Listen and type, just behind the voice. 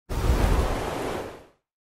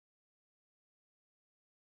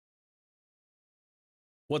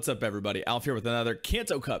What's up, everybody? Alf here with another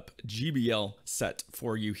Kanto Cup GBL set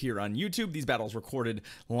for you here on YouTube. These battles recorded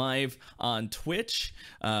live on Twitch.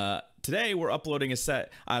 Today, we're uploading a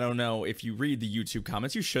set. I don't know if you read the YouTube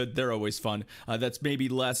comments. You should. They're always fun. That's maybe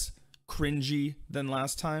less cringy than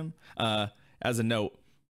last time. As a note,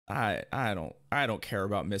 I don't care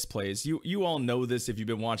about misplays. You all know this if you've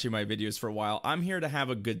been watching my videos for a while. I'm here to have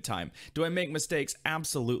a good time. Do I make mistakes?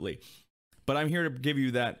 Absolutely. But I'm here to give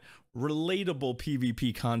you that relatable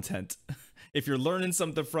PvP content. If you're learning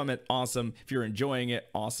something from it, awesome. If you're enjoying it,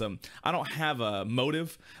 awesome. I don't have a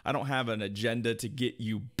motive. I don't have an agenda to get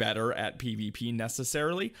you better at PvP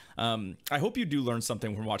necessarily. I hope you do learn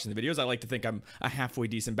something from watching the videos. I like to think I'm a halfway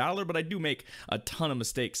decent battler, but I do make a ton of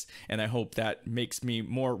mistakes, and I hope that makes me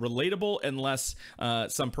more relatable and less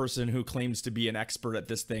some person who claims to be an expert at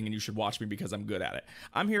this thing and you should watch me because I'm good at it.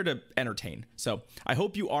 I'm here to entertain. So I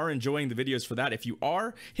hope you are enjoying the videos for that. If you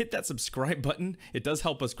are, hit that subscribe button. It does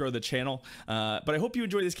help us grow the channel. But I hope you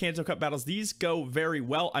enjoy these Kanto Cup battles. These go very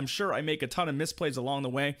well. I'm sure I make a ton of misplays along the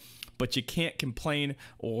way, but you can't complain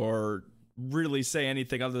or really say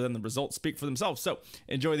anything other than the results speak for themselves. So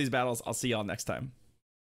enjoy these battles. I'll see y'all next time.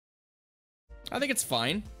 I think it's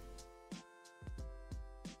fine.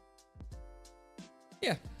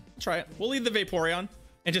 Yeah, try it. We'll leave the Vaporeon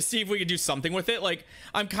and just see if we can do something with it. Like,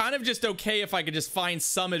 I'm kind of just okay if I could just find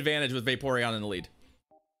some advantage with Vaporeon in the lead.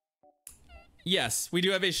 Yes, we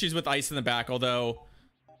do have issues with ice in the back, although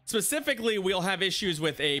specifically we'll have issues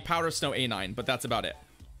with a Powder Snow A9, but that's about it.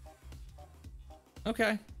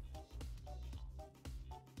 Okay.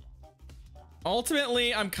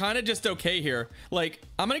 Ultimately, I'm kind of just okay here. Like,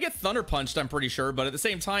 I'm gonna get Thunder Punched, I'm pretty sure, but at the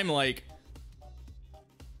same time, like,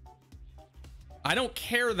 I don't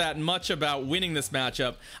care that much about winning this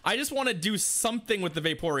matchup. I just want to do something with the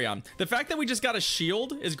Vaporeon. The fact that we just got a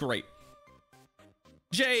shield is great.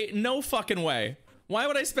 Jay, no fucking way. Why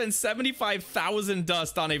would I spend 75,000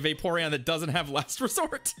 dust on a Vaporeon that doesn't have Last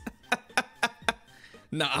Resort?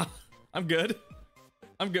 Nah, I'm good.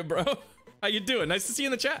 I'm good, bro. How you doing? Nice to see you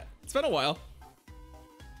in the chat. It's been a while.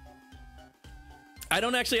 I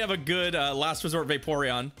don't actually have a good Last Resort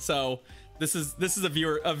Vaporeon, so this is a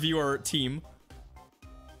viewer team.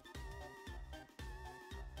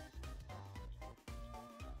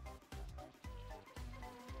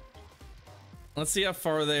 Let's see how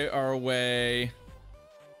far they are away.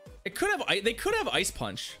 They could have Ice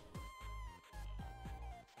Punch.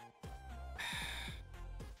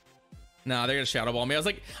 Nah, they're gonna Shadow Ball me. I was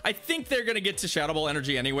like, I think they're gonna get to Shadow Ball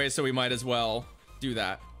energy anyway, so we might as well do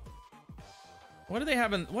that. What do they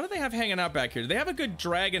have hanging out back here? Do they have a good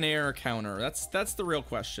Dragonair counter? That's the real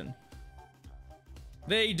question.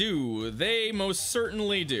 They do. They most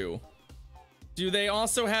certainly do. Do they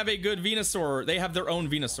also have a good Venusaur? They have their own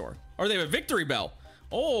Venusaur. Or they have a Victory Bell.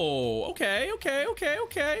 Oh, okay.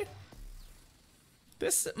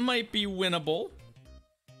 This might be winnable.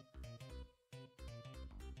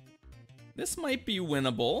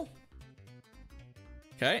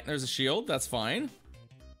 Okay, there's a shield. That's fine.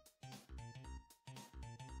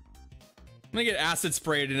 I'm gonna get Acid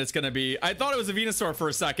Sprayed and it's gonna be... I thought it was a Venusaur for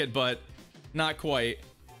a second, but not quite.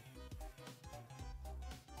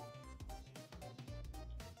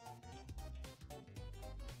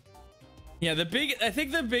 Yeah, I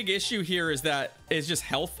think the big issue here is just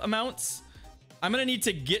health amounts. I'm gonna need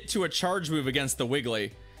to get to a charge move against the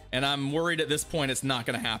Wiggly, and I'm worried at this point it's not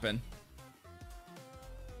gonna happen.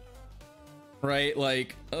 Right,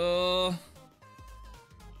 like, oh,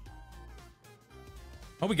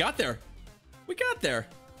 we got there. We got there.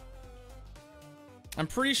 I'm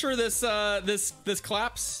pretty sure this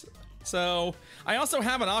claps. So I also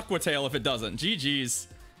have an Aqua Tail if it doesn't. GG's.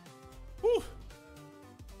 Whew.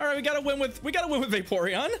 All right, we gotta win with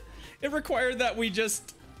Vaporeon. It required that we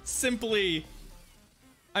just simply...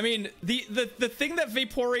 I mean, the thing that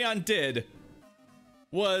Vaporeon did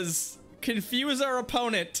was confuse our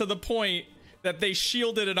opponent to the point that they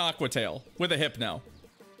shielded an Aqua Tail with a Hypno.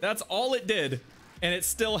 That's all it did, and it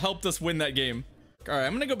still helped us win that game. All right,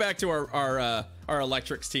 I'm gonna go back to our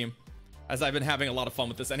Electrics team, as I've been having a lot of fun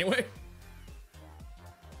with this anyway.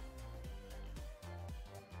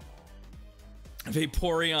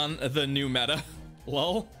 Vaporeon, the new meta.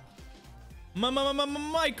 Lol.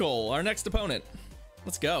 Michael, our next opponent.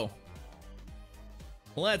 Let's go.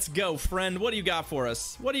 Let's go, friend. What do you got for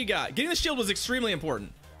us? What do you got? Getting the shield was extremely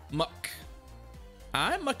important. Muck.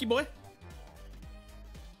 I'm Mucky boy.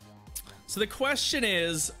 So the question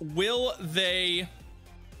is, will they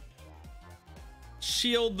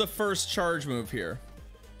shield the first charge move here?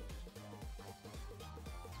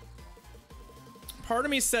 Part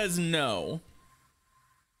of me says no.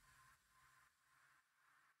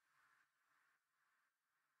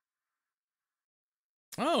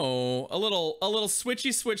 Oh, a little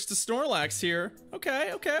switchy switch to Snorlax here.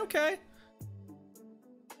 Okay, okay, okay.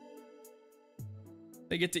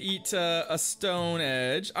 They get to eat a Stone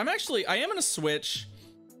Edge. I am gonna switch.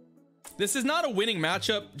 This is not a winning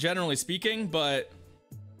matchup, generally speaking, but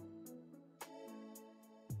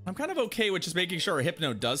I'm kind of okay with just making sure a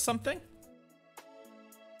Hypno does something.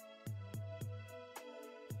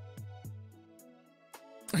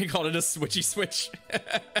 I called it a switchy switch.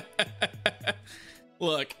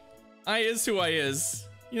 Look, I is who I is.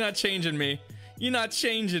 You're not changing me. You're not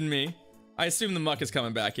changing me. I assume the muck is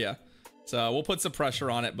coming back, yeah. So we'll put some pressure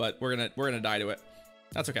on it, but we're gonna die to it.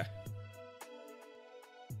 That's okay.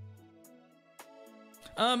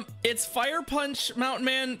 It's Fire Punch, Mountain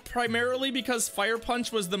Man, primarily because Fire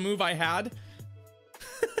Punch was the move I had.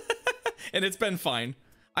 And it's been fine.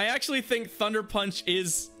 I actually think Thunder Punch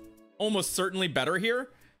is almost certainly better here.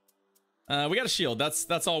 We got a shield.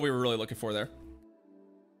 That's all we were really looking for there.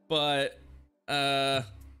 But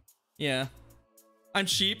yeah. I'm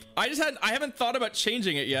cheap. I haven't thought about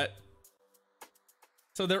changing it yet.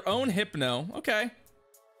 So their own Hypno. Okay.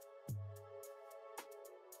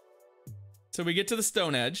 So we get to the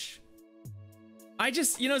Stone Edge. I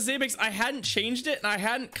just, you know, Zabix, I hadn't changed it and I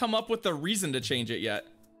hadn't come up with the reason to change it yet.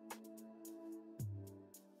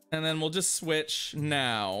 And then we'll just switch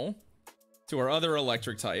now to our other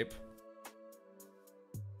electric type.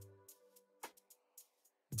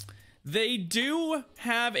 They do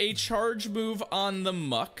have a charge move on the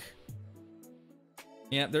Muck.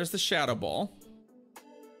 Yeah, there's the Shadow Ball.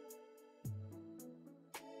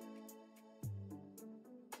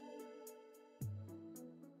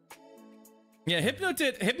 Yeah, Hypno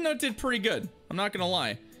did pretty good. I'm not gonna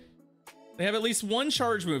lie. They have at least one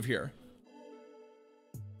charge move here.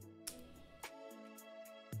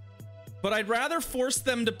 But I'd rather force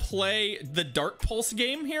them to play the Dark Pulse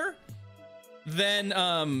game here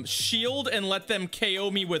than shield and let them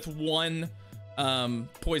KO me with one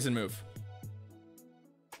poison move.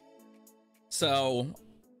 So,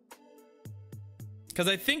 because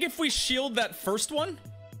I think if we shield that first one,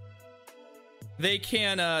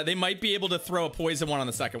 they might be able to throw a poison one on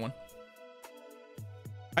the second one.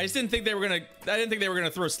 I just didn't think they were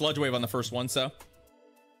gonna throw Sludge Wave on the first one, so.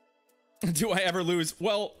 Do I ever lose?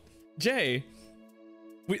 Well, Jay,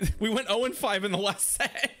 we went 0-5 in the last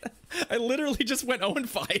set. I literally just went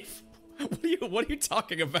 0-5. What are you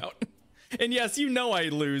talking about? And yes, you know I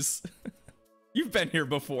lose. You've been here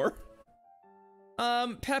before.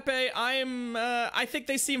 Pepe, I think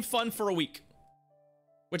they seem fun for a week.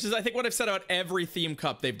 Which is, I think, what I've said about every theme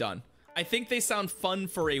cup they've done. I think they sound fun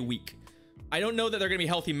for a week. I don't know that they're going to be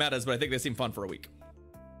healthy metas, but I think they seem fun for a week.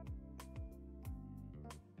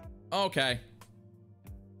 Okay.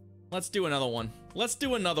 Let's do another one. Let's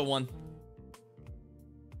do another one.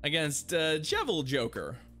 Against Jevil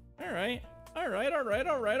Joker. All right. All right, all right,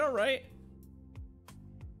 all right, all right.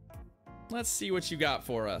 Let's see what you got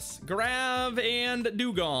for us. Grav and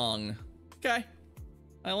Dugong. Okay.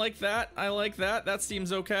 I like that. I like that. That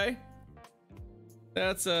seems okay.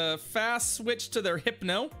 That's a fast switch to their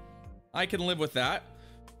Hypno. I can live with that.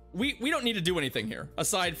 We don't need to do anything here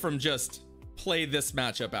aside from just play this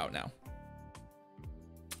matchup out now.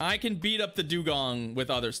 I can beat up the Dugong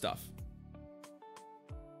with other stuff.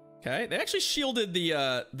 Okay, they actually shielded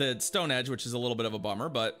the Stone Edge, which is a little bit of a bummer,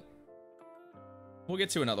 but we'll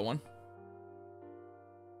get to another one.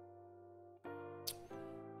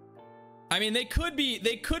 I mean, they could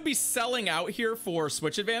be selling out here for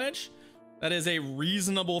switch advantage. That is a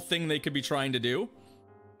reasonable thing they could be trying to do.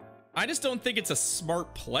 I just don't think it's a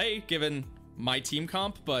smart play given my team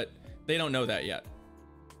comp, but they don't know that yet.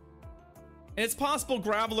 And it's possible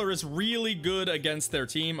Graveler is really good against their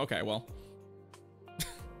team. Okay, well.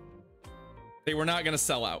 They were not going to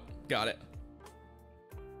sell out. Got it.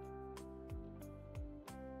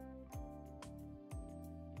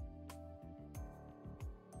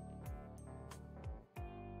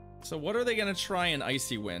 So what are they going to try in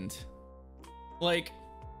Icy Wind? Like,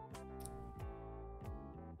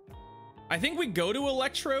 I think we go to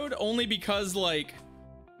Electrode only because, like,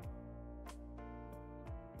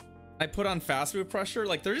 I put on fast move pressure.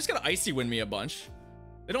 Like, they're just going to Icy Wind me a bunch.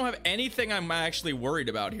 They don't have anything I'm actually worried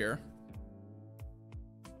about here.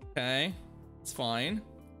 Okay, it's fine.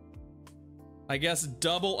 I guess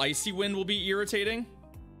double Icy Wind will be irritating.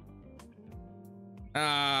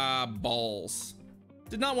 Ah, balls.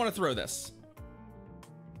 Did not want to throw this.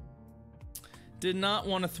 Did not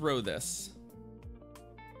want to throw this.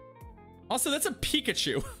 Also, that's a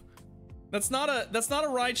Pikachu. That's not a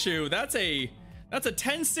Raichu. That's a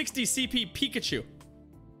 1060 CP Pikachu.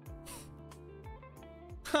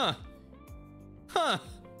 Huh. Huh.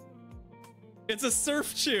 It's a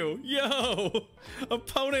surf chew. Yo,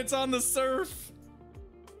 opponents on the surf.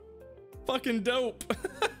 Fucking dope.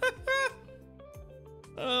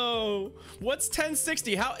 Oh, what's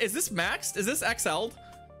 1060? How is this maxed? Is this XL'd?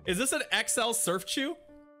 Is this an XL surf chew?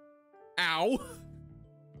 Ow.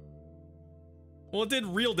 Well, it did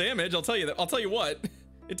real damage. I'll tell you that. I'll tell you what.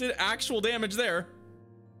 It did actual damage there.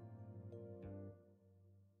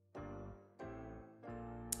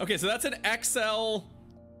 Okay, so that's an XL.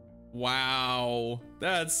 Wow.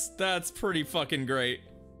 That's pretty fucking great.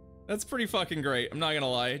 That's pretty fucking great. I'm not gonna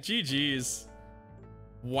lie. GG's.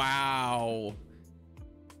 Wow.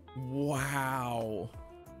 Wow.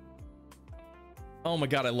 Oh my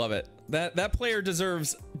god, I love it. That player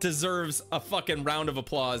deserves a fucking round of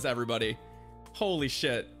applause, everybody. Holy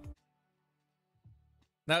shit.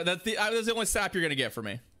 Now that's the only sap you're gonna get for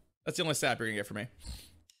me. That's the only sap you're gonna get for me.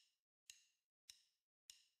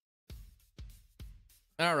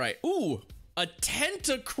 All right. Ooh, a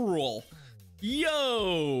Tentacruel.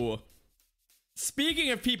 Yo.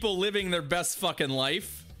 Speaking of people living their best fucking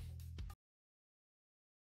life.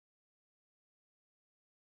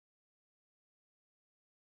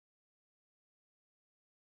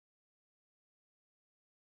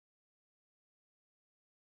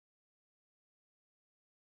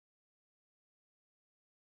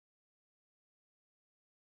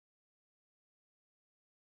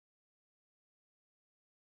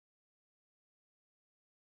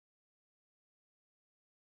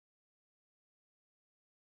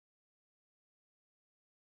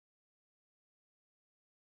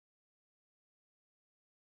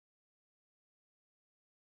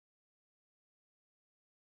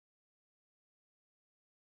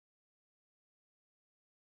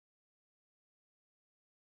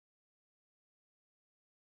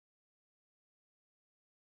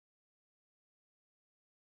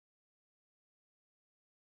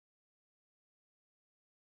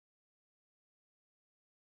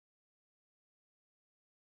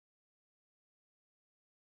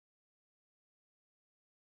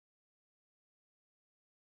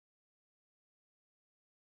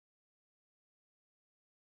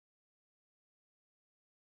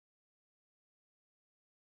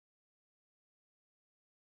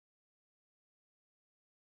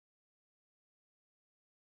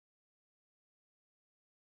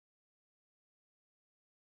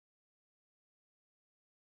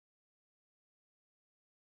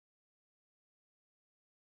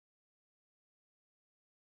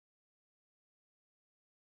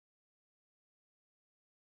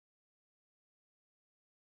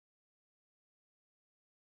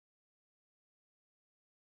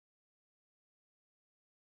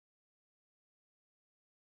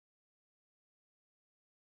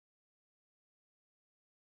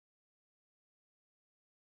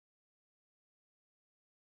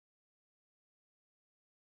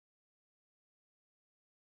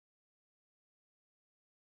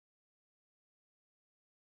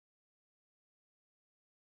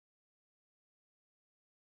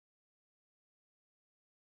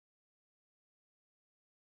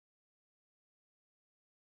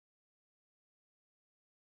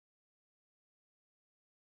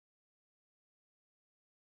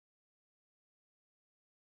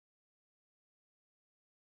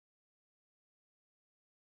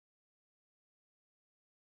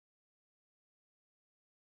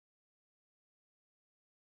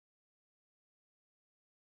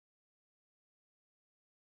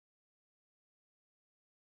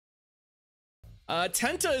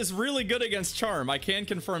 Tenta is really good against Charm. I can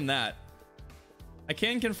confirm that. I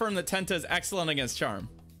can confirm that Tenta is excellent against Charm.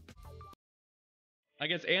 I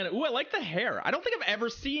guess Anna. Ooh, I like the hair. I don't think I've ever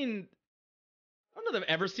seen. I don't know if I've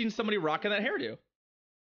ever seen somebody rocking that hairdo.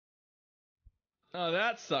 Oh,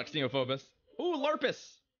 that sucks, Neophobus. Ooh,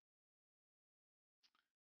 Larpus.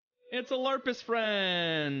 It's a Larpus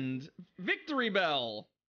friend. Victory Bell.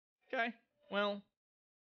 Okay, well.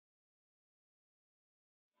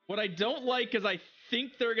 What I don't like is I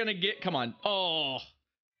think they're gonna get. Come on. Oh,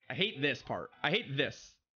 I hate this part. I hate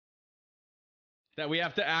this. That we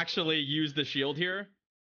have to actually use the shield here.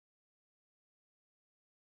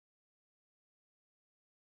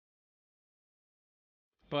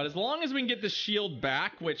 But as long as we can get the shield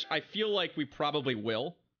back, which I feel like we probably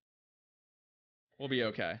will, we'll be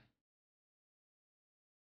okay.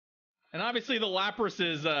 And obviously the Lapras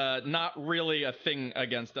is not really a thing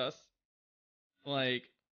against us. Like...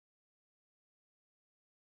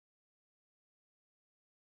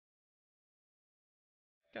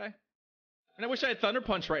 Okay. And I wish I had Thunder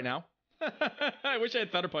Punch right now. I wish I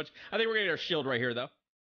had Thunder Punch. I think we're gonna get our shield right here, though.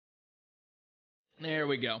 There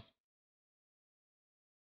we go.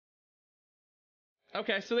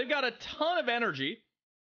 Okay, so they've got a ton of energy.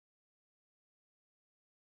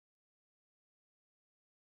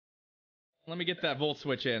 Let me get that volt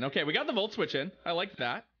switch in. Okay, we got the volt switch in. I like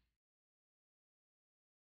that.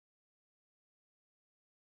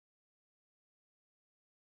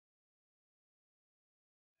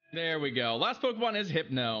 There we go. Last Pokemon is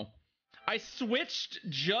Hypno. I switched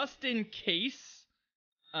just in case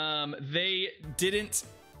they didn't...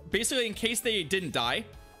 Basically, in case they didn't die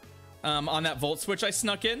on that volt switch I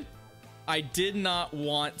snuck in. I did not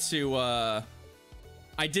want to... I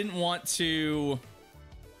didn't want to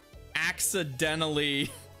accidentally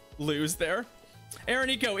lose there.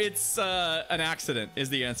 Aaron-Nico, it's an accident is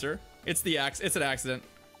the answer. It's an accident.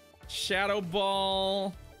 Shadow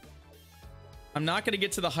Ball. I'm not going to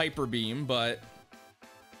get to the Hyper Beam, but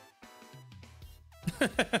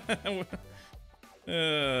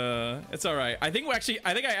it's all right. I think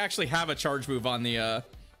I actually have a charge move on the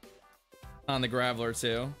Graveler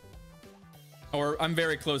too. Or I'm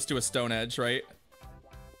very close to a Stone Edge, right?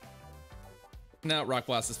 No, Rock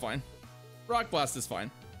Blast is fine. Rock Blast is fine.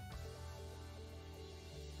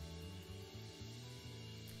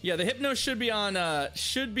 Yeah, the Hypno should be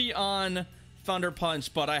on Thunder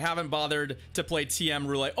Punch, but I haven't bothered to play TM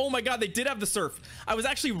Roulette. Oh my god, they did have the Surf. I was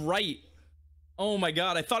actually right. Oh my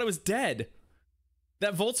god, I thought it was dead.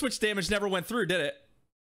 That Volt Switch damage never went through, did it?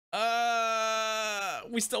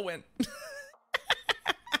 We still win.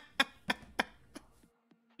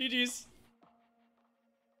 GG's.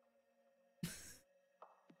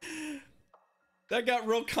 That got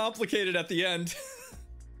real complicated at the end.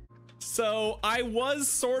 So I was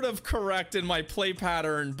sort of correct in my play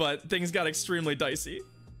pattern, but things got extremely dicey.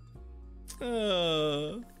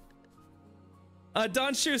 Don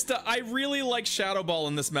Schuster, I really like Shadow Ball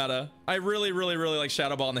in this meta. I really like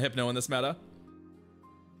Shadow Ball and the Hypno in this meta.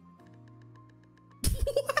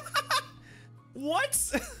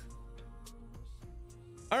 What?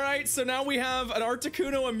 All right, so now we have an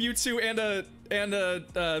Articuno, a Mewtwo, and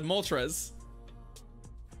a Moltres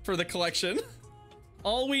for the collection.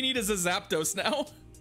 All we need is a Zapdos now.